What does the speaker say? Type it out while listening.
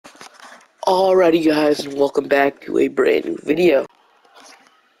Alrighty guys, and welcome back to a brand new video.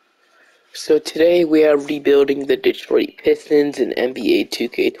 So today we are rebuilding the Detroit Pistons in NBA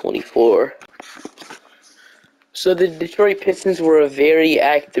 2K24. So the Detroit Pistons were a very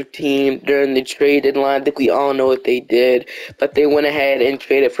active team during the trade deadline. I think we all know what they did, but they went ahead and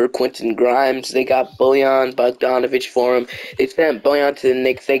traded for Quentin Grimes. They got Bojan Bogdanovic for him. They sent Bojan to the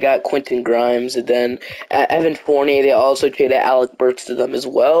Knicks. They got Quentin Grimes, and then Evan Fournier. They also traded Alec Burks to them as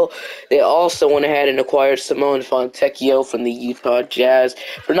well. They also went ahead and acquired Simone Fontecchio from the Utah Jazz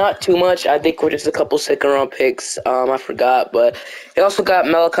for not too much. I think we're just a couple second-round picks. I forgot, but they also got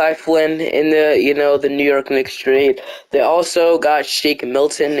Malachi Flynn in the New York Knicks trade. They also got Shake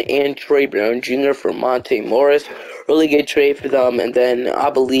Milton and Troy Brown Jr. for Monte Morris. Really good trade for them. And then I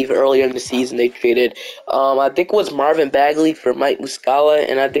believe earlier in the season they traded, I think it was Marvin Bagley for Mike Muscala,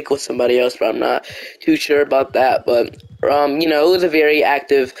 and I think it was somebody else, but I'm not too sure about that. But it was a very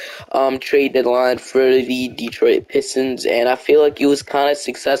active trade deadline for the Detroit Pistons, and I feel like it was kind of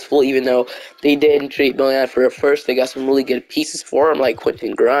successful, even though they didn't trade Bojan for a first. They got some really good pieces for him, like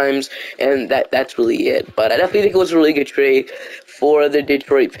Quentin Grimes, and that's really it. But I definitely think it was a really good trade for the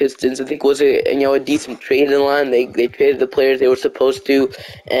Detroit Pistons. I think it was a decent trade deadline. They traded the players they were supposed to,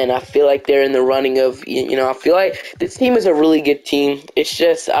 and I feel like they're in the running of I feel like this team is a really good team. It's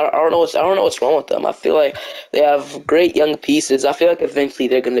just I don't know what's wrong with them. I feel like they have great young pieces. I feel like eventually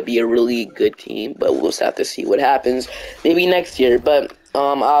they're going to be a really good team, but we'll just have to see what happens maybe next year. But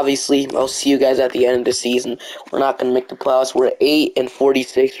obviously, I'll see you guys at the end of the season. We're not going to make the playoffs. We're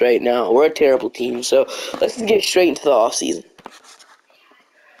 8-46 right now. We're a terrible team. So let's just get straight into the offseason.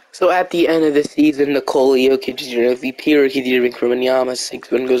 So at the end of the season, Nikola Jokic is your MVP, Rookie of the Year from Wembanyama, 6th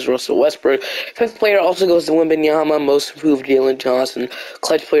win goes Russell Westbrook, 5th player also goes to Wembanyama, most improved Jalen Johnson,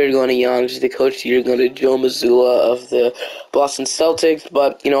 clutch player going to Giannis, the coach of the year going to Joe Mazzulla of the Boston Celtics,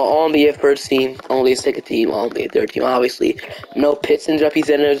 but all NBA first team, only a second team, only a third team, obviously. No Pistons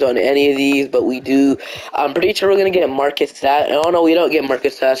representatives on any of these, but I'm pretty sure we're going to get Marcus Thatcher. Oh no, we don't get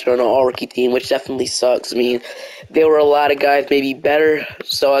Marcus Thatcher on an all-rookie team, which definitely sucks. I mean, there were a lot of guys maybe better,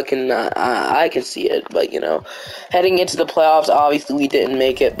 so I can see it, but heading into the playoffs, obviously we didn't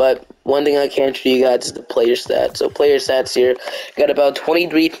make it, but one thing I can show you guys is the player stats. So player stats here, got about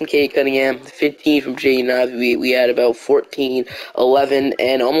 23 from Cade Cunningham, 15 from Jaden Ivey. We had about 14, 11,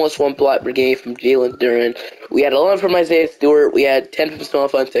 and almost 1 block per game from Jalen Duren. We had 11 from Isaiah Stewart. We had 10 from Simone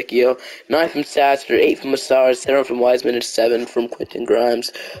Fontecchio, 9 from Sasser, 8 from Massar, 7 from Wiseman, and 7 from Quentin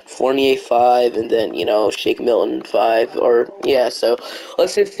Grimes. Fournier 5, and then Shake Milton 5. So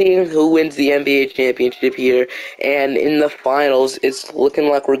let's just see who wins the NBA championship here. And in the finals, it's looking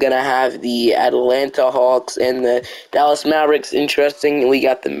like we're gonna have the Atlanta Hawks and the Dallas Mavericks. Interesting. We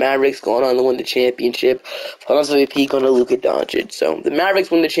got the Mavericks going on to win the championship. Finals MVP going to Luka Doncic. So the Mavericks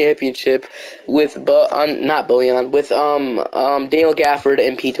win the championship with Daniel Gafford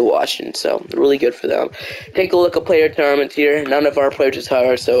and Peter Washington. So really good for them. Take a look at player tournaments here. None of our players is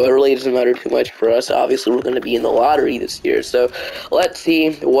higher, so it really doesn't matter too much for us. Obviously, we're going to be in the lottery this year. So let's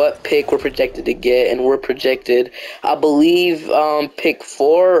see what pick we're projected to get, and we're projected, I believe, pick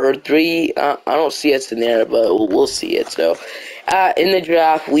 4 or 3. I don't see us in there, but we'll see it. So in the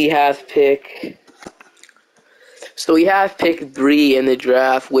draft, we have pick 3 in the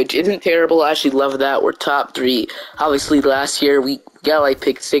draft, which isn't terrible. I actually love that. We're top 3. Obviously, last year we got like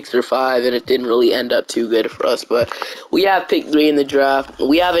pick 6 or 5, and it didn't really end up too good for us. But we have pick 3 in the draft.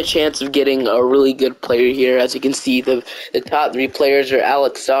 We have a chance of getting a really good player here. As you can see, the top 3 players are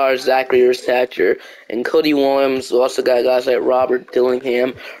Alex Sarr, Zachary Thatcher, and Cody Williams. We also got guys like Robert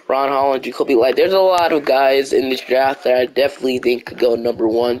Dillingham, Ron Holland, Jacoby Light. There's a lot of guys in this draft that I definitely think could go number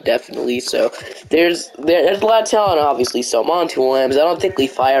 1, definitely. So there's a lot of talent, obviously. So Monty Williams, I don't think we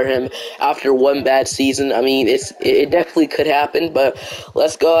fire him after one bad season. I mean, it definitely could happen, but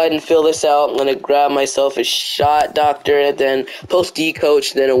let's go ahead and fill this out. I'm gonna grab myself a shot doctor, and then post D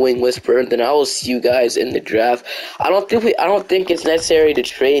coach, then a wing whisperer, and then I will see you guys in the draft. I don't think it's necessary to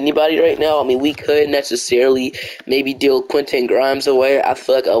trade anybody right now. I mean, we could necessarily maybe deal Quentin Grimes away. I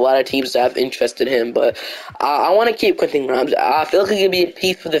feel like a lot of teams have interest in him, but I want to keep Quentin Grimes. I feel like he could be a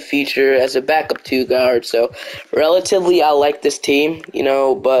piece for the future as a backup 2 guard. So relatively, I like this team,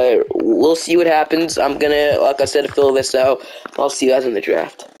 but we'll see what happens. I'm gonna, like I said, fill this out. I'll see you guys in the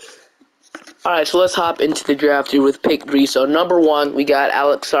draft. Alright, so let's hop into the draft here with pick 3. So number 1, we got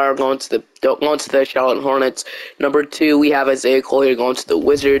Alex Sarr going to the Charlotte Hornets. Number 2, we have Isaiah Collier going to the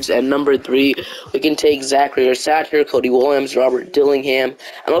Wizards. And number 3, we can take Zachary Satcher, Cody Williams, Robert Dillingham.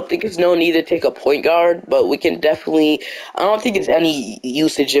 I don't think there's no need to take a point guard, but we can definitely. I don't think it's any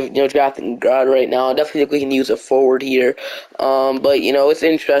usage of drafting guard right now. I definitely think we can use a forward here. But it's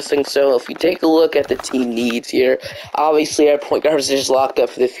interesting. So if you take a look at the team needs here, obviously our point guard is just locked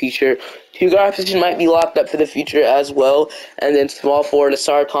up for the future. Two guard position might be locked up for the future as well. And then small forward,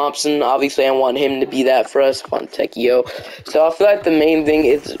 Asar Thompson. Obviously, I want him to be that for us, Fontecchio. So I feel like the main thing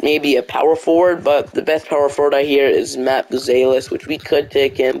is maybe a power forward, but the best power forward I hear is Matt Buzelis, which we could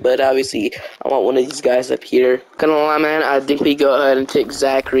take him, but obviously I want one of these guys up here. Gonna lie, man, I think we go ahead and take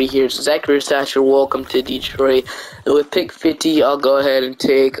Zachary here. So Zachary Satcher, welcome to Detroit. And with pick 50, I'll go ahead and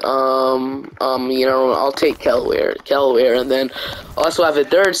take I'll take Kelware, and then also have a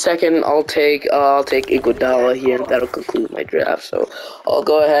third, second. I'll take Iguodala here, and that'll conclude my draft. So I'll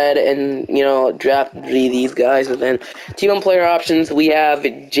go ahead and draft 3 of these guys, and then team and player options. We have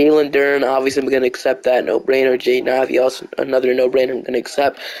Jalen Duren. Obviously, I'm gonna accept that, no brainer. Jay Navi, also another no brainer. I'm gonna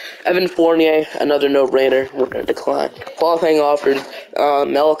accept. Evan Fournier, another no brainer. We're gonna decline. Qualifying offers.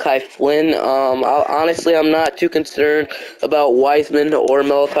 Malachi Flynn. Honestly, I'm not too concerned about Wiseman or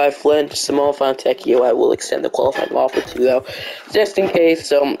Malachi Flynn. Simone Fontecchio, I will extend the qualifying offer to, though, just in case.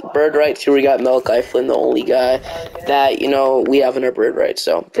 So, bird rights here, we got Malachi Flynn, the only guy that, we have in our bird rights.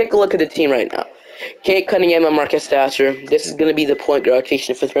 So, take a look at the team right now. Kate Cunningham and Marcus Thatcher. This is going to be the point guard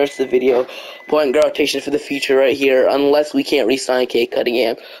rotation for the rest of the video. Point guard rotation for the future right here, unless we can't re-sign Kate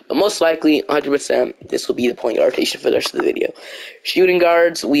Cunningham. But most likely, 100%, this will be the point guard rotation for the rest of the video. Shooting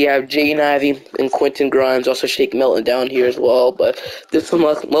guards, we have Jay Ivey and Quentin Grimes. Also Shake Milton down here as well. But this will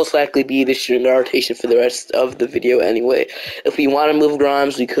most likely be the shooting guard rotation for the rest of the video anyway. If we want to move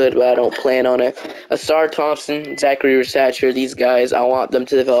Grimes, we could, but I don't plan on it. Asar Thompson, Zachary Satcher, these guys, I want them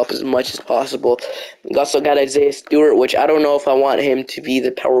to develop as much as possible. We also got Isaiah Stewart, which I don't know if I want him to be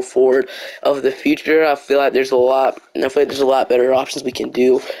the power forward of the future. I feel like there's a lot better options we can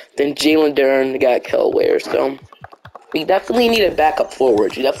do than Jalen Duren. Got Kelware, so we definitely need a backup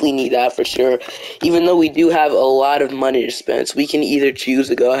forward. We definitely need that for sure. Even though we do have a lot of money to spend, so we can either choose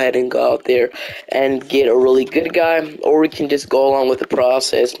to go ahead and go out there and get a really good guy, or we can just go along with the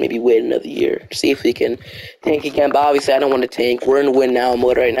process, maybe wait another year, see if we can tank again. But obviously, I don't want to tank. We're in win now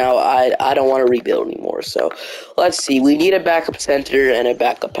mode right now. I don't want to rebuild anymore. So let's see. We need a backup center and a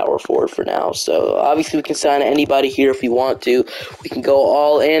backup power forward for now. So obviously, we can sign anybody here if we want to. We can go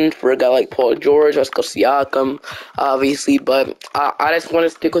all in for a guy like Paul George. Let's go Siakam. Obviously, but I just want to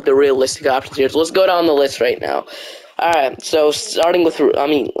stick with the realistic options here. So let's go down the list right now. Alright, so starting with,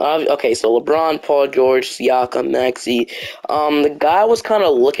 okay, so LeBron, Paul George, Siakam, Maxey. The guy I was kind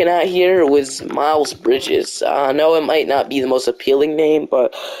of looking at here was Miles Bridges. I know it might not be the most appealing name,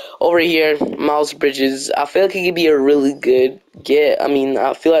 but over here, Miles Bridges, I feel like he could be a really good get.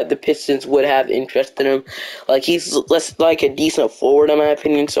 I feel like the Pistons would have interest in him. Like, he's less like a decent forward, in my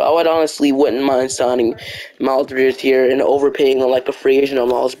opinion, so I would honestly wouldn't mind signing Miles Bridges here and overpaying like a free agent on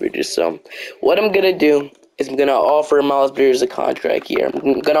Miles Bridges. So, what I'm gonna do is I'm gonna offer Miles Bridges a contract here.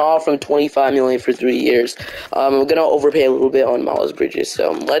 I'm gonna offer him $25 million for 3 years. I'm gonna overpay a little bit on Miles Bridges.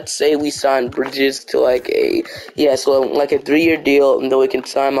 So let's say we sign Bridges to like a 3-year deal, and then we can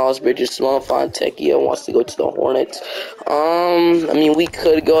sign Miles Bridges. Simone Fontecchio wants to go to the Hornets. We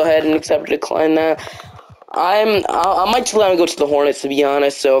could go ahead and accept or decline that. I might just let him go to the Hornets, to be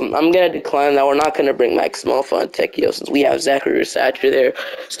honest, so I'm going to decline that. We're not going to bring Maximo Fontecchio since we have Zachary Satcher there.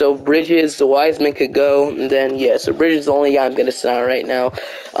 So Bridges, the Wiseman could go, and then, so Bridges is the only guy I'm going to sign right now.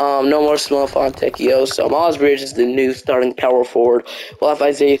 No more Simone Fontecchio, so Miles Bridges is the new starting power forward. We'll have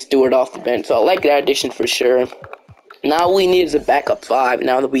Isaiah Stewart off the bench, so I like that addition for sure. Now we need is a backup 5.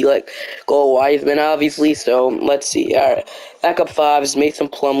 Now that we go Wiseman, obviously. So let's see. All right, backup 5 is Mason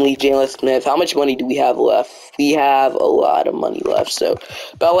Plumlee, Jalen Smith. How much money do we have left? We have a lot of money left. So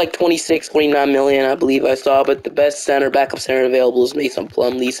about like 29 million, I believe I saw. But the best backup center available is Mason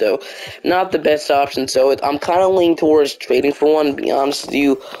Plumlee. So not the best option. So I'm kind of leaning towards trading for one. To be honest with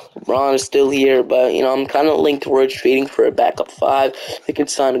you, LeBron is still here, but I'm kind of linked towards trading for a backup 5. We can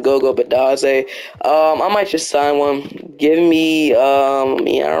sign Gogo Badaze. I might just sign one. Give me, I don't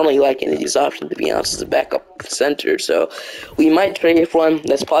really like any of these options, to be honest, as a backup center, so we might trade for one.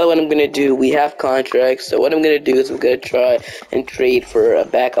 That's probably what I'm going to do. We have contracts, so what I'm going to do is I'm going to try and trade for a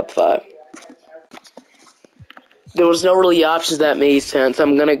backup 5. there was no really options that made sense.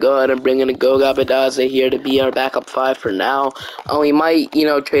 I'm gonna go ahead and bring in a Goga Badaze here to be our backup 5 for now. We might,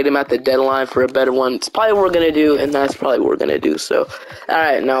 trade him at the deadline for a better one. It's probably what we're gonna do, and that's probably what we're gonna do. So,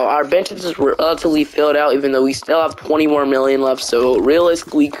 alright, now our benches were relatively filled out, even though we still have 20 more million left. So,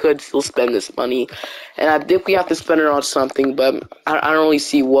 realistically, we could still spend this money. And I think we have to spend it on something, but I don't really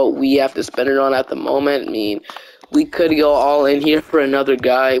see what we have to spend it on at the moment. I mean, we could go all in here for another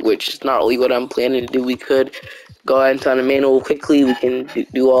guy, which is not really what I'm planning to do. We could go ahead and sign a manual quickly. We can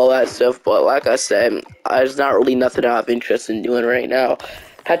do all that stuff. But like I said, there's not really nothing I have interest in doing right now.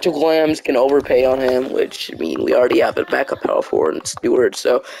 Patrick Williams can overpay on him, which, I mean, we already have a backup power forward and Stewart.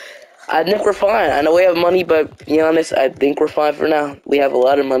 So I think we're fine. I know we have money, but to be honest, I think we're fine for now. We have a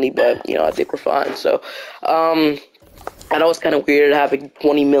lot of money, but, I think we're fine. So, I know it's kind of weird having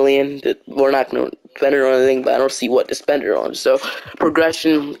 20 million that we're not going to spend it on anything, but I don't see what to spend it on. So,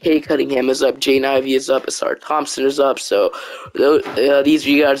 progression, K Cunningham is up, Jane Ivey is up, Asar Thompson is up. So, these are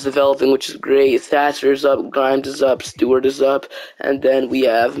you guys developing, which is great. Thatcher is up, Grimes is up, Stewart is up, and then we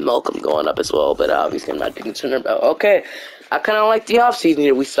have Malcolm going up as well, but obviously I'm not too concerned about. Okay. I kind of like the offseason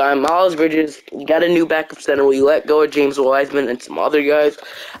here. We signed Miles Bridges. We got a new backup center. We let go of James Wiseman and some other guys.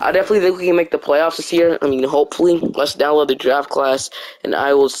 I definitely think we can make the playoffs this year. I mean, hopefully. Let's download the draft class, and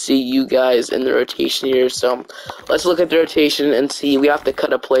I will see you guys in the rotation here. So, let's look at the rotation and see. We have to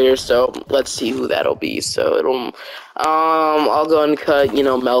cut a player, so let's see who that'll be. So, I'll go and cut,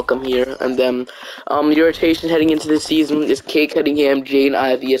 Malcolm here. And then, the rotation heading into the season is Kate Cunningham, Jane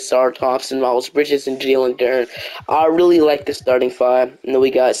Ivey, Asar Thompson, Miles Bridges, and Jalen Duren. I really like the starting 5. And then we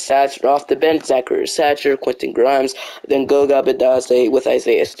got Satcher off the bench, Zachary Satcher, Quentin Grimes, then Goga Badaze with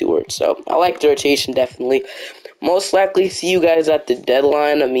Isaiah Stewart. So, I like the rotation, definitely. Most likely see you guys at the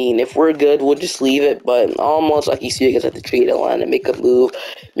deadline. I mean, if we're good, we'll just leave it. But almost like you see you guys at the trade deadline and make a move.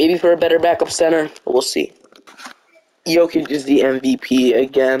 Maybe for a better backup center. We'll see. Jokic is the MVP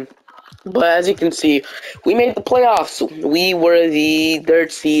again. But as you can see, we made the playoffs. We were the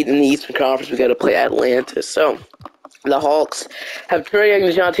 3rd seed in the Eastern Conference. We got to play Atlanta. So, the Hawks have Trae Young,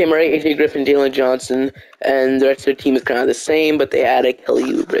 DeJounte Murray, AJ Griffin, Jalen Johnson, and the rest of their team is kind of the same, but they added Kelly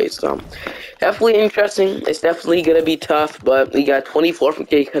Oubre. So, definitely interesting. It's definitely going to be tough, but we got 24 from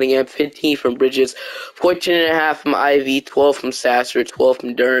K. Cunningham, 15 from Bridges, 14.5 from Ivy, 12 from Sasser, 12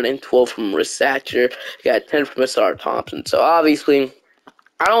 from Duren, and 12 from Satcher. We got 10 from Asar Thompson. So, obviously,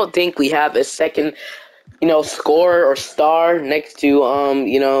 I don't think we have a second, scorer or star next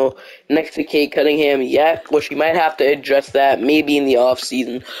to, next to Kate Cunningham yet, which we might have to address that maybe in the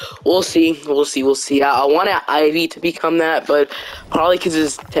offseason. We'll see. I wanted Ivy to become that, but probably because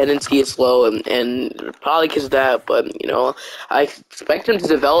his tendency is slow and probably because of that, but, I expect him to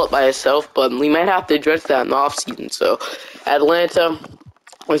develop by himself, but we might have to address that in the offseason. So, Atlanta,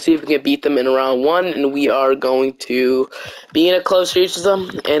 let's see if we can beat them in round 1, and we are going to be in a close race with them,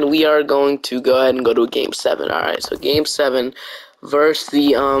 and we are going to go ahead and go to a Game 7. Alright, so Game 7 versus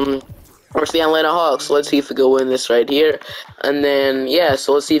the Atlanta Hawks. Let's see if we can win this right here. And then,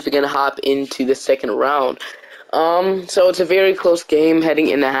 so let's see if we can hop into the second round. So it's a very close game heading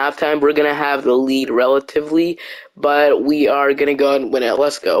into halftime. We're going to have the lead relatively, but we are going to go and win it.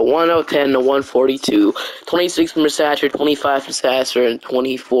 Let's go. 110 to 142. 26 from Satcher, 25 from Sasser, and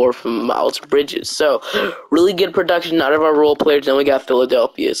 24 from Miles Bridges. So, really good production out of our role players. Then we got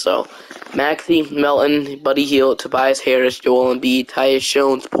Philadelphia. So, Maxey, Melton, Buddy Hield, Tobias Harris, Joel Embiid, Tyus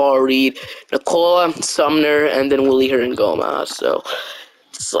Jones, Paul Reed, Nicola, Sumner, and then Willie Hernan-Gomez. So,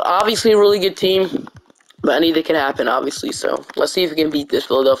 it's obviously a really good team. But anything can happen, obviously. So, let's see if we can beat this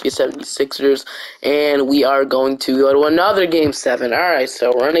Philadelphia 76ers. And we are going to go to another Game 7. Alright,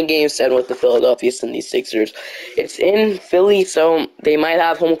 so we're in a Game 7 with the Philadelphia 76ers. It's in Philly, so they might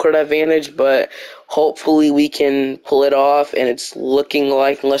have home court advantage, but hopefully we can pull it off. And it's looking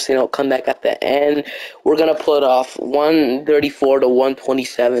like, unless they don't come back at the end, we're going to pull it off. 134 to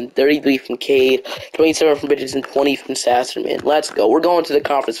 127. 33 from Cade, 27 from Bridges, and 20 from Sasserman. Let's go. We're going to the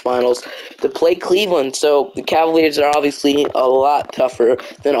conference finals to play Cleveland. So the Cavaliers are obviously a lot tougher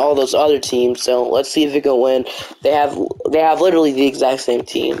than all those other teams. So let's see if we can win. They have literally the exact same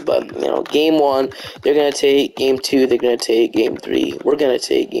team. But, Game 1, they're going to take. Game 2, they're going to take. Game 3, we're going to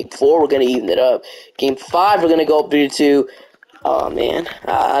take. Game 4, we're going to even it up. Game 5, we're going to go up 3-2. Oh, man.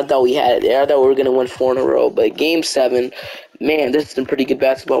 I thought we had it there. I thought we were going to win 4 in a row. But Game 7, man, this is some pretty good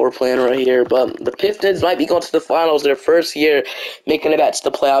basketball we're playing right here. But the Pistons might be going to the finals their first year, making it back to the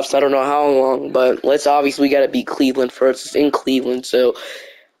playoffs. I don't know how long. But we got to beat Cleveland first. It's in Cleveland. So,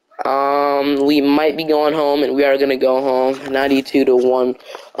 we might be going home, and we are going to go home. 92 to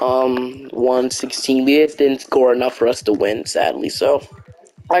 116. We just didn't score enough for us to win, sadly. So,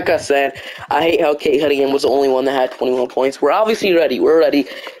 Like I said, I hate how Kate Cunningham was the only one that had 21 points. We're obviously ready. We're ready.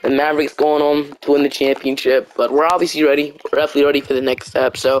 The Mavericks going on to win the championship, but we're obviously ready. We're definitely ready for the next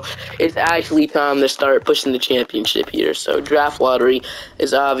step. So it's actually time to start pushing the championship here. So draft lottery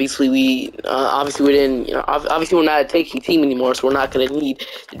is obviously we didn't obviously we're not a taking team anymore, so we're not going to need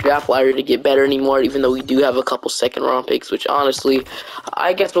the draft lottery to get better anymore. Even though we do have a couple second round picks, which honestly,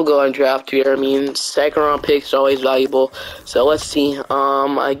 I guess we'll go and draft here. I mean, second round picks are always valuable. So let's see.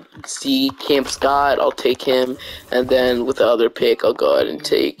 I see Camp Scott. I'll take him, and then with the other pick, I'll go ahead and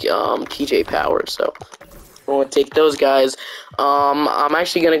take TJ Power. So I'm gonna take those guys. I'm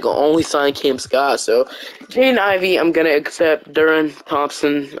actually gonna go only sign Camp Scott. So Jaden Ivey, I'm gonna accept. Duran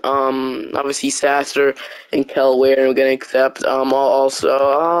Thompson, obviously Sasser and Kel Ware, I'm gonna accept. We'll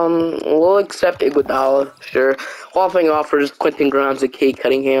accept Iguodala, sure. Qualifying offers: Quentin Grimes and Kate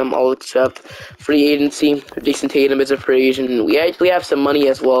Cunningham, I'll accept. Free agency: Jason Tatum is a free agent. We actually have some money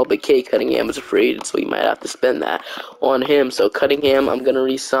as well, but Kate Cunningham is a free agent, so we might have to spend that on him. So Cunningham, I'm gonna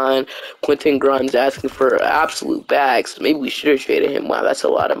re-sign. Quentin Grimes asking for absolute bags. Maybe we should have traded him. Wow, that's a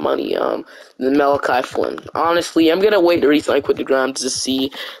lot of money. Then Malachi Flynn. Honestly, I'm gonna wait to re-sign Quentin Grimes to see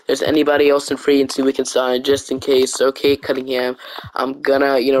if there's anybody else in free agency we can sign just in case. So Kate Cunningham, I'm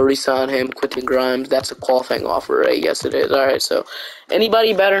gonna re-sign him. Quentin Grimes, that's a qualifying offer, right? Yes, it is. All right. So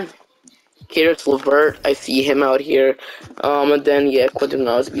anybody better? Karis LeVert, I see him out here. And then yeah, Quentin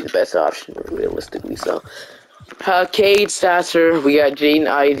Grimes would be the best option realistically. So. Cade Sasser, we got Jaden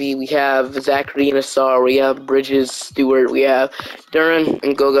Ivey, we have Zachary Nassar, we have Bridges Stewart, we have Duran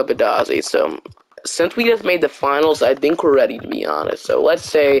and Goga Badazi. So, since we just made the finals, I think we're ready, to be honest. So, let's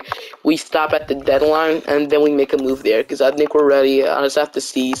say we stop at the deadline and then we make a move there, because I think we're ready. I just have to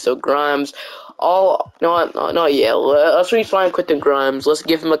see. So, Grimes, not yet. Let's re-sign Quentin Grimes. Let's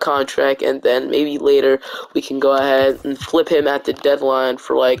give him a contract, and then maybe later we can go ahead and flip him at the deadline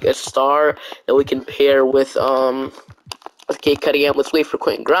for like a star that we can pair with Okay, Cunningham. Let's wait for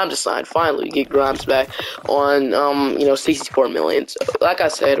Quentin Grimes to sign. Finally, we get Grimes back on 64 million. So, like I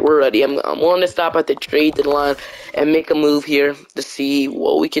said, we're ready. I'm willing to stop at the trade deadline and make a move here to see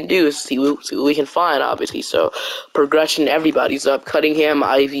what we can do, see what we can find, obviously. So, progression, everybody's up. Cunningham,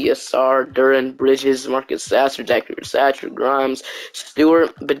 Ivy, Asar, Duran, Bridges, Marcus Sasser, Thatcher, Grimes,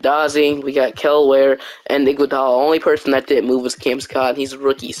 Stewart, Badazi. We got Kel Ware and Iguodala. Only person that didn't move was Cam Scott. He's a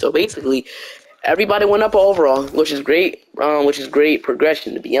rookie. So, basically, everybody went up overall, which is great. Which is great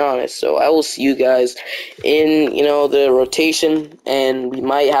progression, to be honest. So I will see you guys in the rotation, and we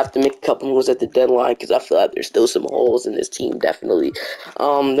might have to make a couple moves at the deadline because I feel like there's still some holes in this team. Definitely,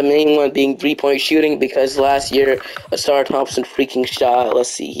 the main one being 3-point shooting, because last year Asar Thompson freaking shot.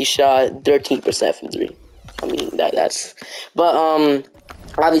 Let's see, he shot 13% from three. I mean that's, but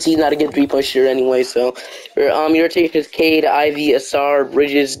obviously, he's not a good 3-point shooter anyway, so your rotation is Cade, Ivy, Asar,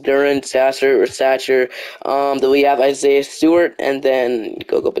 Bridges, Duran, Sasser, or Satcher. Then we have Isaiah Stewart, and then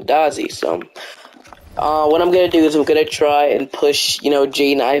Gogo Badazi. So, what I'm gonna do is I'm gonna try and push,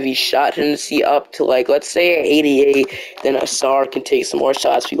 Jaden Ivey's shot tendency up to like, let's say 88. Then Asar can take some more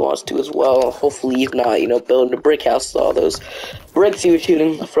shots if he wants to as well. Hopefully, he's not, building a brick house with all those bricks he was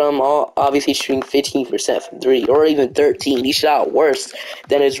shooting from. Obviously shooting 15% from three, or even 13. He shot worse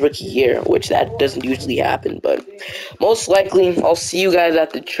than his rookie year, which that doesn't usually happen. But most likely, I'll see you guys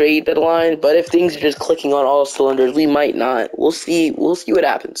at the trade deadline. But if things are just clicking on all cylinders, we might not. We'll see. We'll see what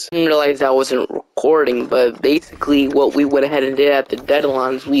happens. I didn't realize I wasn't recording, but basically, what we went ahead and did at the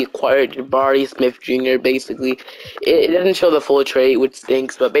deadline is we acquired Jabari Smith Jr. Basically, it doesn't show the full trade, which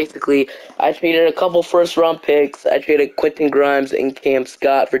stinks. But basically, I traded a couple first-round picks. I traded Quentin Grimes and Cam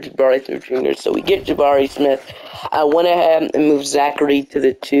Scott for Jabari Smith Jr. So we get Jabari Smith. I went ahead and moved Zachary to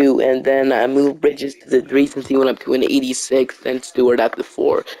the 2, and then I moved Bridges to the 3 since he went up to an 86, and Stewart at the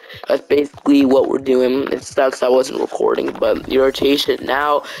 4. That's basically what we're doing. It sucks I wasn't recording, but the rotation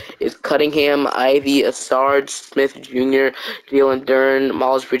now is Cunningham, Ivy, Asard, Smith Jr., Jalen Duran,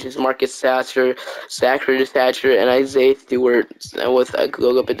 Miles Bridges, Marcus Sasser, Zachary Thatcher, and Isaiah Stewart with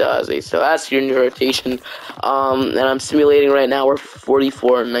Goga Badazi. So that's your new rotation. And I'm simulating right now. We're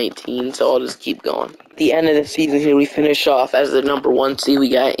 44-19, so I'll just keep going. The end of the season here, we finish off as the number 1 seed. We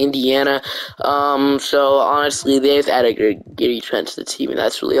got Indiana. So honestly, they just added Gary Trent to the team, and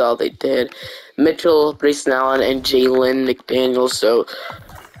that's really all they did. Mitchell, Grayson Allen, and Jalen McDaniels. So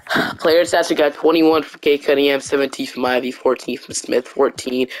player stats, we got 21 from Kate Cunningham, 17 from Ivy, 14 from Smith,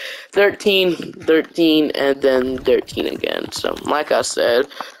 14, 13, 13, and then 13 again. So like I said,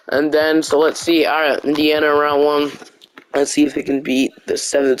 and then so let's see. All right, Indiana round 1. Let's see if we can beat the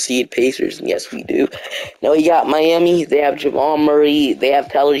 7th seed Pacers, and yes, we do. Now we got Miami. They have Jamal Murray. They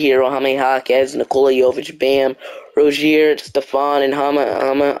have Tyler Hero, Jaime Jaquez, Nikola Jovic, Bam, Rozier, Stefan, and Hamid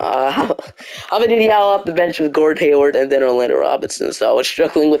Diallo off the bench with Gord Hayward, and then Orlando Robinson. So I was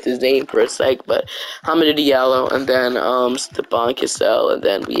struggling with his name for a sec, but Hamid Diallo, and then Stepan Cassell, and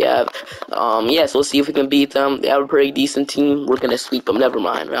then we have yes. We'll see if we can beat them. They have a pretty decent team. We're gonna sweep them. Never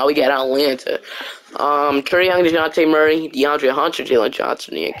mind. Now we got Atlanta. Trae Young, DeJounte Murray, DeAndre Hunter, Jalen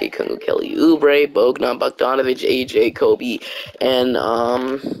Johnson, Yankee Kungu, Kelly Oubre, Bogdan Bogdanovic, AJ Kobe, and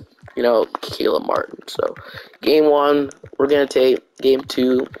Caleb Martin. So game 1, we're gonna take game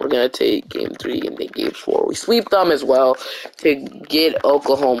 2, we're gonna take game 3, and then game 4. We sweep them as well to get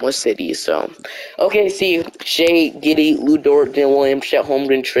Oklahoma City. So okay, see Shea, Giddy, Lou Dort, Dan Williams, Chet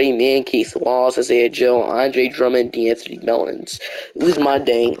Holmgren, Trey Mann, Keith Wallace, Isaiah Joe, Andre Drummond, D'Anthony Melons. Who's my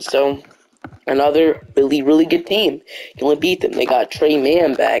dang? So another really, really good team. You can only beat them. They got Trey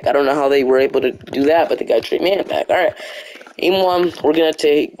Mann back. I don't know how they were able to do that, but they got Trey Mann back. All right. Game 1, we're going to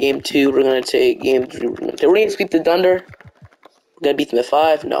take. Game 2, we're going to take. Game 3, we're going to sweep the Thunder. We're going to beat them at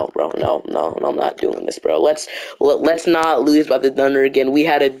 5. No, bro. No, I'm not doing this, bro. Let's not lose by the Thunder again. We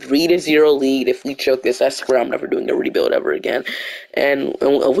had a 3-0 lead. If we choke this, I swear I'm never doing a rebuild ever again. And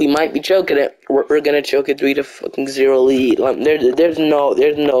we might be choking it. We're gonna choke a 3-0 lead. There's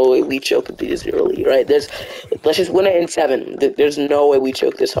no way we choke a 3-0 lead, right? Let's just win it in 7. There's no way we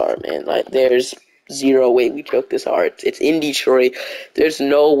choke this hard, man. Like there's 0 way we choke this hard. It's in Detroit. There's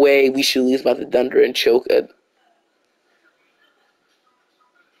no way we should lose by the Thunder and choke a.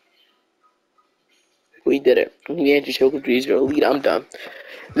 We did it. We had to choke a 3-0 lead. I'm done.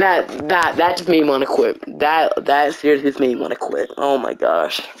 That just made me want to quit. That seriously just made me want to quit. Oh my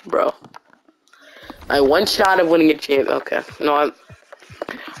gosh, bro. One shot of winning a champ. Okay, no,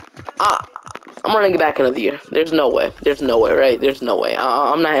 I'm running it back another year. There's no way. There's no way, right? There's no way.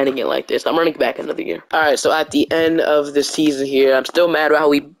 I'm not ending it like this. I'm running it back another year. Alright, so at the end of the season here, I'm still mad about how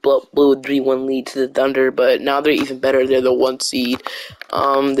we blew a 3-1 lead to the Thunder, but now they're even better. They're the 1 seed.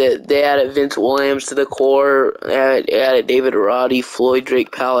 They added Vince Williams to the core. They added David Roddy, Floyd,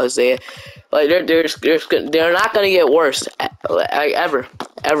 Drake Powell, Isaiah. Like they're not gonna get worse ever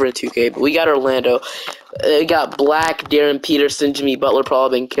in 2K. But we got Orlando. They got Black, Darren Peterson, Jimmy Butler,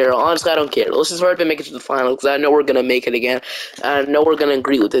 probably and Carroll. Honestly, I don't care. Let's just hurry up and make it to the final because I know we're gonna make it again. I know we're gonna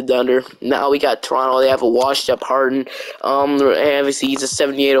agree with the Thunder. Now we got Toronto. They have a washed-up Harden. Obviously he's a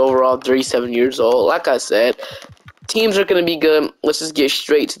 78 overall, 37 years old. Like I said, teams are gonna be good. Let's just get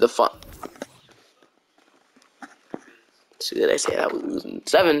straight to the fun. So did I say that? We losing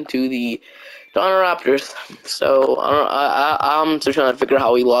 7 to the Toronto Raptors. So I'm still trying to figure out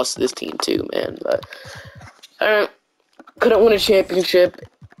how we lost to this team too, man. But couldn't win a championship,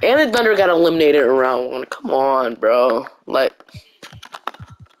 and the Thunder got eliminated in round 1. Come on, bro. Like,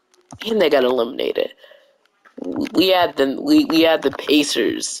 and they got eliminated. We had the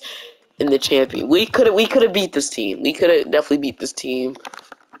Pacers in the champion. We could have beat this team. We could have definitely beat this team.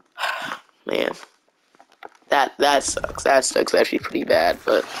 Man. That sucks. That sucks actually pretty bad,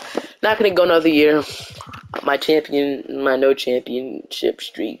 but not gonna go another year. My no championship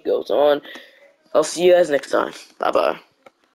streak goes on. I'll see you guys next time. Bye bye.